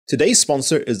Today's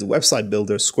sponsor is the website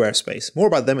builder Squarespace. More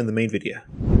about them in the main video.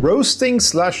 Roasting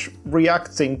 /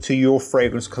 reacting to your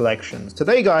fragrance collections.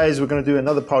 Today, guys, we're going to do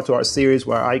another part to our series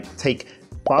where I take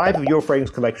 5 of your fragrance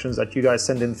collections that you guys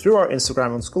send in through our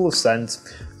Instagram on School of Scent,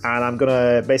 and I'm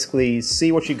gonna basically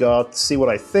see what you got, see what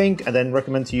I think, and then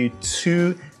recommend to you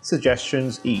 2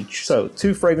 suggestions each. So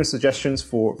 2 fragrance suggestions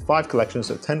for 5 collections,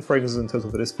 so 10 fragrances in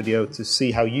total for this video to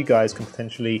see how you guys can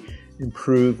potentially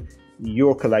improve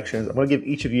your collections. I'm gonna give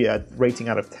each of you a rating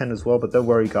out of 10 as well, but don't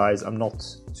worry guys, I'm not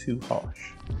too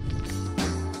harsh.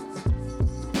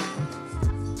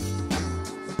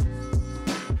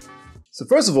 So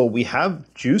first of all, we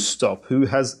have Juice Stop, who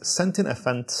has sent in a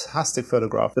fantastic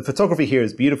photograph. The photography here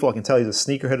is beautiful. I can tell he's a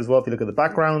sneakerhead as well. If you look at the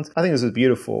background, I think this is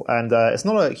beautiful. And it's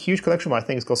not a huge collection, but I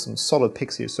think it's got some solid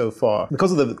pics here so far.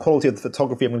 Because of the quality of the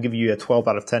photography, I'm gonna give you a 12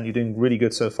 out of 10. You're doing really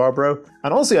good so far, bro.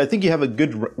 And honestly, I think you have a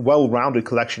good, well-rounded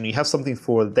collection. You have something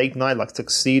for date night, like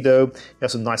tuxedo. You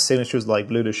have some nice signatures like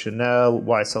Bleu de Chanel,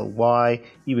 YSLY,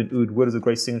 even Oud Wood is a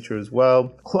great signature as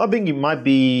well. Clubbing, you might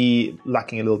be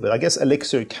lacking a little bit. I guess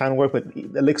Elixir can work, but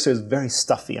Elixir is very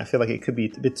stuffy. I feel like it could be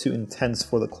a bit too intense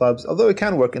for the clubs, although it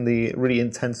can work in the really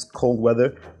intense cold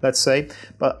weather, let's say.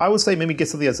 But I would say maybe get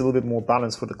something that's a little bit more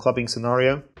balanced for the clubbing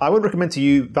scenario. I would recommend to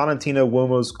you Valentino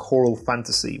Uomo's Coral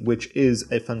Fantasy, which is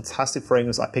a fantastic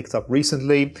fragrance I picked up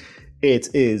recently. It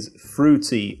is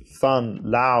fruity, fun,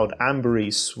 loud,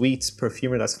 ambery, sweet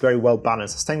perfume that's very well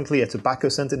balanced. It's technically a tobacco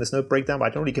scent in this note breakdown, but I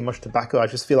don't really get much tobacco. I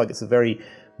just feel like it's a very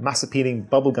mass appealing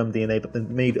bubblegum DNA, but then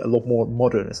made a lot more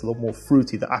modern. It's a lot more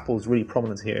fruity. The apple is really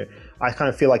prominent here. I kind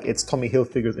of feel like it's Tommy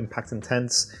Hilfiger's Impact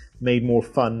Intense, made more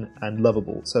fun and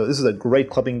lovable. So this is a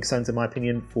great clubbing scent in my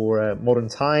opinion for modern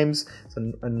times. It's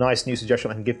a nice new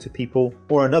suggestion I can give to people.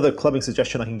 Or another clubbing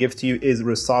suggestion I can give to you is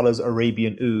Resala's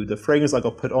Arabian Oud, the fragrance I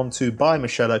got put onto by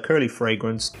Michelle, Curly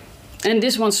Fragrance. And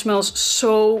this one smells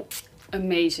so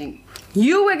amazing.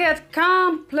 You will get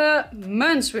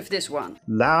compliments with this one.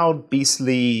 Loud,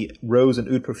 beastly rose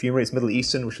and oud perfumery. It's Middle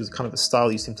Eastern, which is kind of a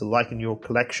style you seem to like in your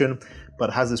collection, but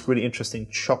it has this really interesting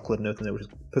chocolate note in there, which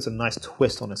puts a nice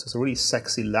twist on it. So it's a really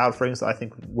sexy, loud fragrance that I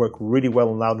think would work really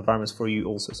well in loud environments for you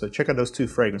also. So check out those 2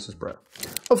 fragrances, bro.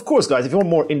 Of course, guys, if you want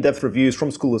more in-depth reviews from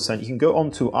School of Scent, you can go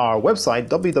onto our website,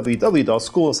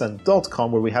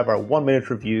 www.schoolofscent.com, where we have our 1-minute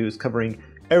reviews covering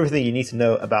everything you need to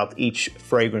know about each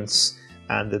fragrance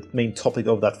and the main topic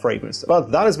of that fragrance.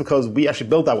 But that is because we actually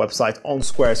built that website on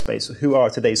Squarespace, who are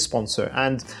today's sponsor.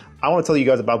 And I want to tell you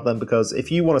guys about them because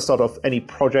if you want to start off any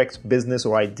project, business,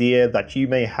 or idea that you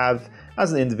may have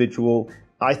as an individual,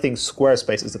 I think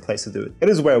Squarespace is the place to do it. It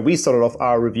is where we started off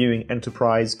our reviewing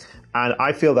enterprise, and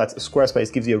I feel that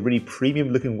Squarespace gives you a really premium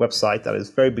looking website that is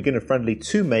very beginner friendly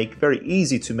to make, very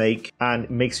easy to make, and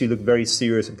makes you look very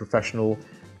serious and professional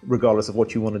regardless of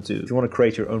what you want to do. If you want to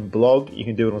create your own blog, you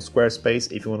can do it on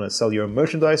Squarespace. If you want to sell your own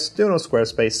merchandise, do it on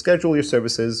Squarespace. Schedule your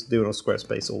services, do it on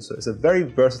Squarespace also. It's a very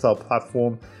versatile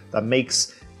platform that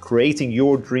makes creating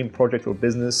your dream project or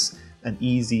business an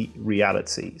easy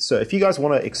reality. So if you guys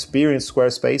want to experience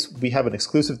Squarespace, we have an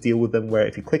exclusive deal with them where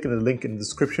if you click on the link in the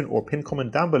description or pin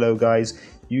comment down below, guys,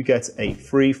 you get a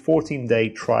free 14-day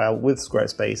trial with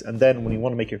Squarespace. And then when you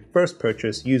want to make your first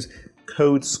purchase, use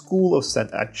code School of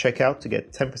Scent at checkout to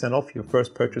get 10% off your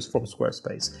first purchase from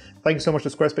Squarespace. Thank you so much to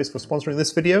Squarespace for sponsoring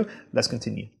this video. Let's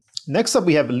continue. Next up,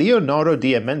 we have Leonardo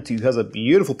Diamenti, who has a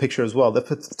beautiful picture as well. The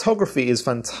photography is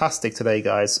fantastic today,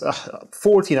 guys.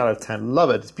 14 out of 10.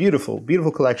 Love it. It's beautiful.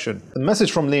 Beautiful collection. The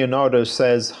message from Leonardo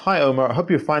says, "Hi, Omar. I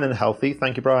hope you're fine and healthy."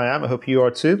 Thank you, bro. I am. I hope you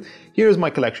are too. Here's my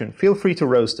collection. Feel free to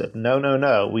roast it. No, no,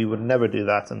 no. We would never do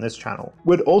that on this channel.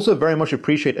 Would also very much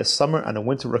appreciate a summer and a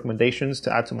winter recommendations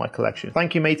to add to my collection.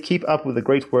 Thank you, mate. Keep up with the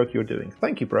great work you're doing.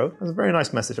 Thank you, bro. That's a very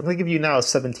nice message. I'm going to give you now a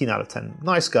 17 out of 10.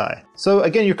 Nice guy. So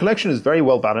again, your collection is very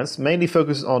well balanced, mainly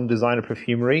focused on designer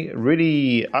perfumery.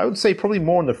 Really, I would say probably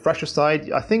more on the fresher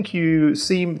side. I think you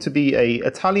seem to be an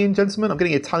Italian gentleman. I'm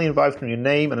getting Italian vibes from your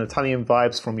name and Italian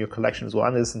vibes from your collection as well,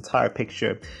 and this entire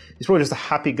picture. He's probably just a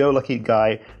happy-go-lucky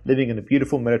guy living in a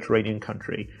beautiful Mediterranean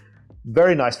country.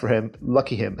 Very nice for him,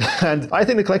 lucky him. And I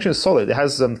think the collection is solid. It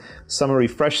has some summery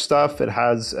fresh stuff. It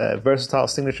has versatile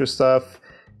signature stuff.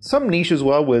 Some niche as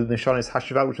well with Nishani's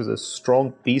Hashivat, which is a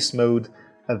strong beast mode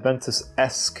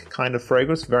Aventus-esque kind of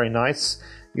fragrance. Very nice.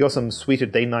 You got some sweeter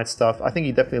day-night stuff. I think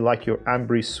you definitely like your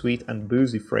ambery, sweet, and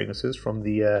boozy fragrances from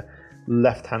the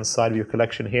left-hand side of your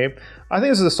collection here. I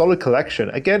think this is a solid collection.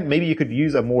 Again, maybe you could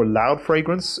use a more loud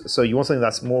fragrance. So you want something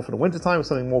that's more for the wintertime or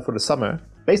something more for the summer.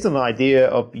 Based on the idea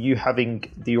of you having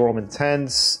Dior Homme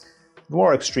Intense,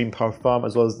 more extreme Parfum,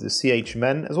 as well as the CH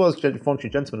Men, as well as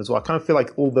Fonchi Gentleman as well. I kind of feel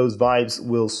like all those vibes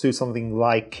will suit something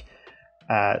like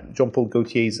Jean-Paul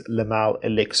Gaultier's Le Mal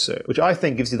Elixir, which I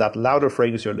think gives you that louder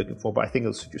fragrance you're looking for, but I think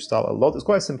it'll suit your style a lot. It's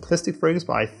quite a simplistic fragrance,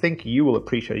 but I think you will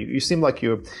appreciate it. You seem like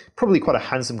you're probably quite a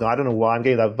handsome guy. I don't know why I'm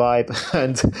getting that vibe,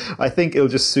 and I think it'll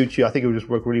just suit you. I think it'll just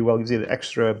work really well. It gives you an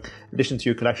extra addition to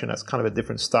your collection that's kind of a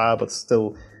different style, but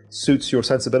still suits your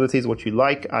sensibilities, what you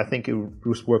like. I think it will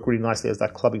just work really nicely as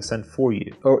that clubbing scent for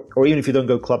you. Or even if you don't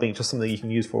go clubbing, it's just something you can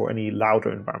use for any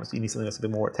louder environments. You need something that's a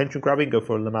bit more attention grabbing, go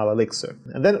for Le Mal Elixir.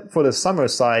 And then for the summer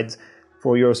side,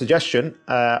 for your suggestion,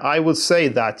 I would say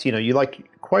that, you know, you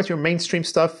like quite your mainstream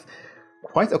stuff,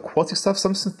 quite aquatic stuff,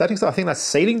 some synthetic stuff. I think that's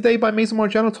Sailing Day by Maison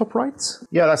Margiela, top right.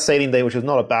 Yeah, that's Sailing Day, which is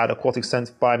not a bad aquatic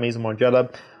scent by Maison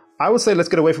Margiela. I would say let's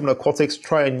get away from the aquatics,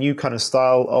 try a new kind of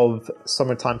style of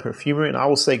summertime perfumery, and I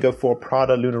will say go for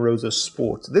Prada Luna Rosa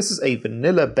Sport. This is a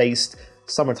vanilla-based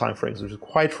summertime fragrance, which is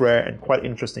quite rare and quite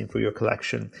interesting for your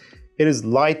collection. It is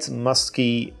light,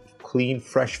 musky, clean,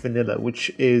 fresh vanilla,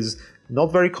 which is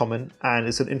not very common, and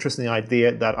it's an interesting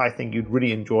idea that I think you'd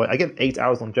really enjoy. I get 8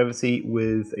 hours longevity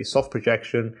with a soft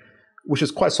projection, which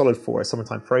is quite solid for a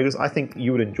summertime fragrance. I think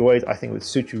you would enjoy it. I think it would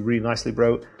suit you really nicely,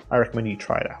 bro. I recommend you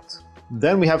try it out.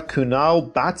 Then we have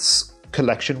Kunal Bat's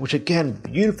collection, which again,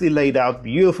 beautifully laid out,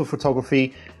 beautiful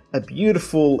photography, a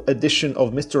beautiful addition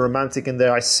of Mr. Romantic in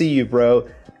there. I see you, bro.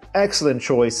 Excellent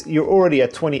choice. You're already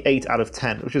at 28 out of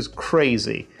 10, which is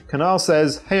crazy. Kunal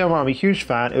says, hey Omar, I'm a huge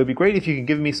fan. It would be great if you can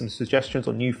give me some suggestions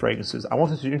on new fragrances. I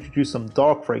wanted to introduce some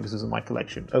dark fragrances in my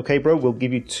collection. Okay, bro, we'll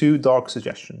give you 2 dark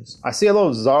suggestions. I see a lot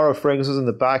of Zara fragrances in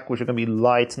the back, which are going to be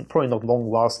light and probably not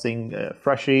long-lasting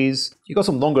freshies. You got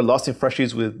some longer-lasting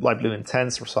freshies with Light Blue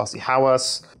Intense, Rasasi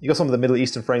Hawas. You got some of the Middle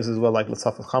Eastern fragrances as well, like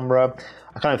Lataf al-Khamra.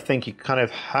 I kind of think you kind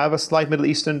of have a slight Middle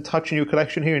Eastern touch in your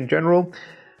collection here in general.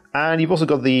 And you've also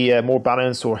got the more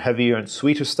balanced or heavier and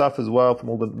sweeter stuff as well from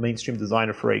all the mainstream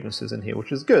designer fragrances in here,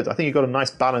 which is good. I think you've got a nice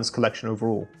balanced collection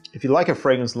overall. If you like a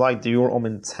fragrance like Dior Homme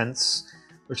Intense,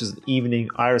 which is an evening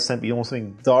iris scent, but you want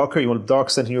something darker, you want a dark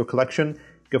scent in your collection,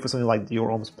 go for something like Dior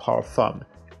Homme's Parfum.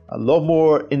 A lot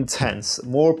more intense,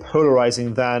 more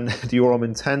polarizing than Dior Homme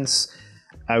Intense.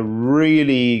 A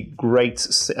really great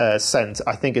scent.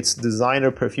 I think it's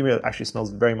designer perfume that actually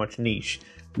smells very much niche.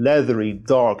 Leathery,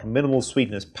 dark, minimal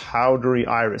sweetness, powdery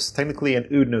iris. Technically an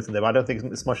oud note in there, but I don't think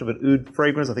it's much of an oud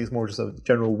fragrance. I think it's more just a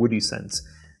general woody scent.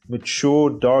 Mature,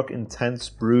 dark, intense,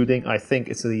 brooding. I think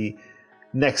it's the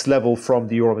next level from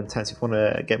Dior Intense if you want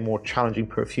to get more challenging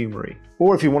perfumery.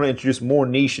 Or if you want to introduce more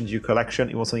niche into your collection,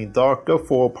 you want something dark, go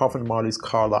for Parfum de Marly's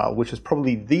Carlisle, which is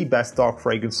probably the best dark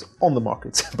fragrance on the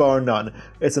market, bar none.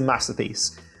 It's a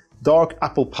masterpiece. Dark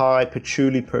apple pie,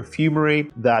 patchouli perfumery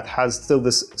that has still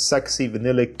this sexy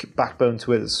vanillic backbone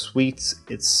to it. It's sweet,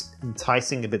 it's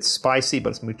enticing, a bit spicy, but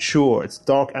it's mature. It's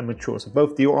dark and mature. So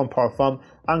both Dior Homme Parfum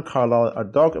and Carlisle are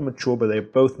dark and mature, but they're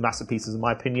both masterpieces in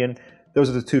my opinion.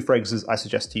 Those are the 2 fragrances I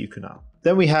suggest to you, Kunal.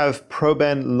 Then we have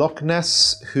Proben Loch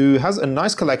Ness, who has a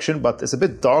nice collection, but it's a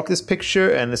bit dark, this picture,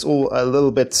 and it's all a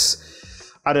little bit,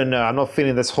 I don't know, I'm not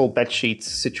feeling this whole bedsheet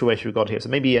situation we got here. So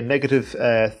maybe a negative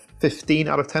 15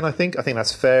 out of 10, I think. I think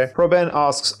that's fair. Proben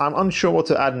asks, I'm unsure what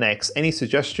to add next. Any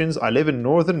suggestions? I live in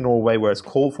northern Norway where it's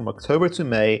cold from October to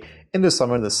May. In the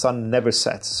summer, the sun never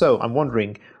sets. So I'm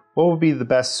wondering, what would be the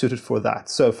best suited for that?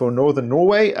 So for northern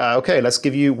Norway, okay, let's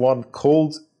give you one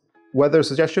cold weather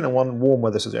suggestion and one warm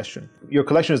weather suggestion. Your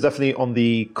collection is definitely on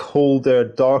the colder,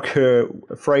 darker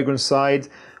fragrance side.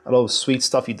 A lot of sweet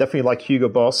stuff. You definitely like Hugo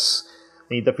Boss.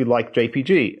 And you definitely like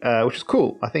JPG, which is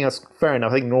cool. I think that's fair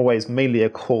enough. I think Norway is mainly a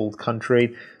cold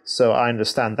country, so I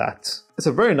understand that. It's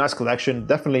a very nice collection,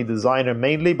 definitely designer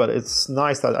mainly, but it's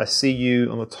nice that I see you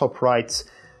on the top right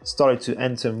started to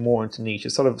enter more into niche.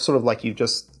 It's sort of like you've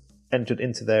just entered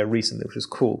into there recently, which is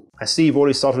cool. I see you've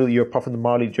already started your Parfum de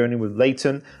Marly journey with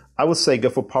Leighton. I would say go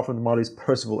for Parfum de Marly's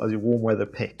Percival as your warm weather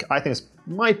pick. I think this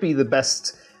might be the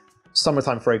best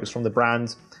summertime fragrance from the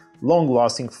brand.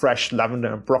 Long-lasting, fresh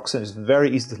lavender and broxen is very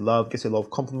easy to love, gets you a lot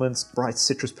of compliments. Bright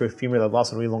citrus perfumery that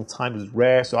lasts a really long time is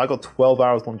rare. So I got 12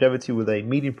 hours longevity with a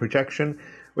medium projection,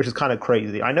 which is kind of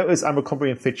crazy. I know it's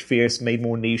Abercrombie and Fitch Fierce made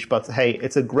more niche, but hey,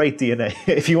 it's a great DNA.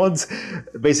 If you want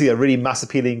basically a really mass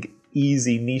appealing,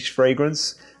 easy niche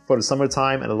fragrance for the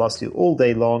summertime and it lasts you all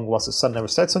day long whilst the sun never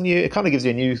sets on you, it kind of gives you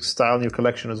a new style in your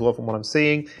collection as well from what I'm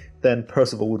seeing, then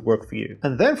Percival would work for you.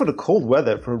 And then for the cold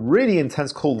weather, for really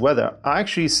intense cold weather, I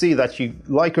actually see that you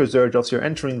like your Xerjoffs, you're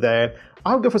entering there.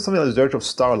 I would go for something like Xerjoff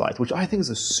Starlight, which I think is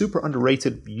a super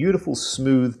underrated, beautiful,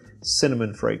 smooth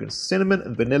cinnamon fragrance. Cinnamon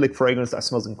and vanillic fragrance that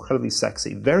smells incredibly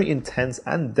sexy. Very intense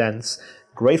and dense.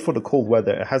 great for the cold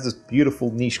weather. It has this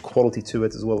beautiful niche quality to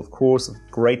it as well, of course,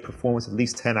 great performance, at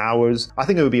least 10 hours. I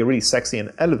think it would be a really sexy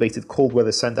and elevated cold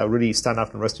weather scent that would really stand out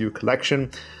from the rest of your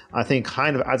collection. I think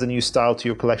kind of adds a new style to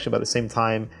your collection, but at the same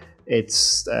time,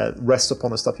 it's rests upon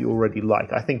the stuff you already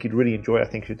like. I think you'd really enjoy it. I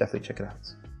think you should definitely check it out.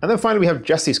 And then finally we have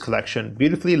Jessie's collection,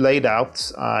 beautifully laid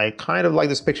out. I kind of like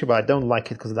this picture, but I don't like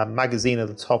it because of that magazine at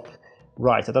the top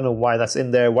right. I don't know why that's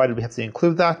in there. Why did we have to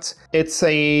include that? It's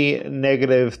a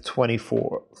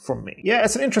 -24 from me. Yeah,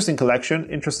 it's an interesting collection.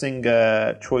 Interesting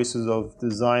choices of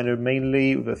designer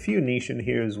mainly, with a few niche in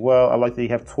here as well. I like that you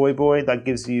have Toy Boy. That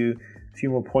gives you a few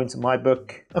more points in my book.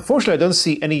 Unfortunately, I don't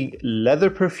see any leather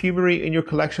perfumery in your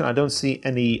collection. I don't see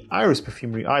any iris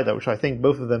perfumery either, which I think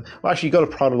both of them... Well, actually, you got a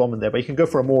Prada L'Homme in there, but you can go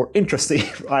for a more interesting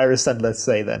iris scent, let's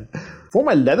say, then. For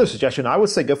my leather suggestion, I would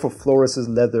say go for Floris's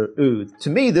Leather Oud. To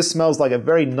me, this smells like a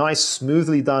very nice,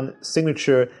 smoothly done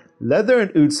signature leather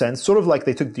and oud scent, sort of like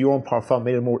they took Dior and Parfum,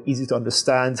 made it more easy to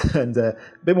understand and a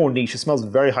bit more niche. It smells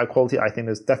very high quality. I think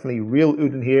there's definitely real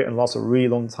oud in here and lasts a really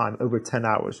long time, over 10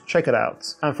 hours. Check it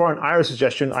out. And for an iris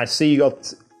suggestion, I see you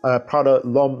got Prada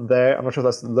L'Homme there. I'm not sure if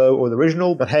that's the low or the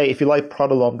original, but hey, if you like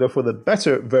Prada L'Homme, go for the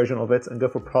better version of it and go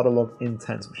for Prada L'Homme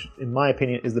Intense, which in my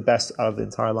opinion is the best out of the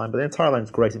entire line, but the entire line is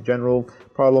great in general.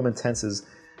 Prada L'Homme Intense is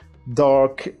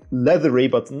dark, leathery,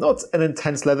 but not an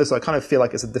intense leather, so I kind of feel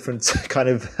like it's a different kind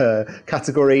of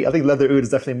category. I think Leather Oud is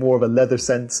definitely more of a leather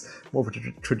scent, more of a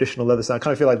traditional leather scent. I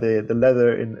kind of feel like the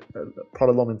leather in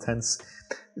Prada L'Homme Intense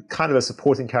kind of a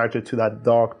supporting character to that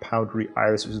dark, powdery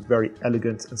iris, which is very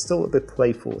elegant and still a bit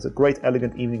playful. It's a great,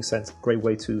 elegant evening scent, great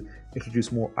way to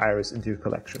introduce more iris into your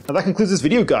collection. And that concludes this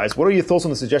video, guys. What are your thoughts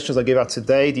on the suggestions I gave out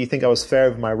today? Do you think I was fair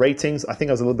with my ratings? I think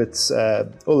I was a little bit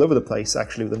all over the place,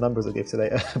 actually, with the numbers I gave today.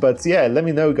 But yeah, let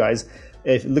me know, guys.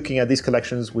 If looking at these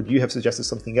collections, would you have suggested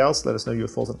something else? Let us know your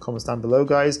thoughts in the comments down below,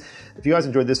 guys. If you guys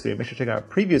enjoyed this video, make sure to check out our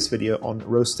previous video on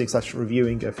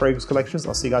roasting/reviewing fragrance collections.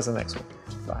 I'll see you guys in the next one.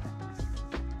 Bye.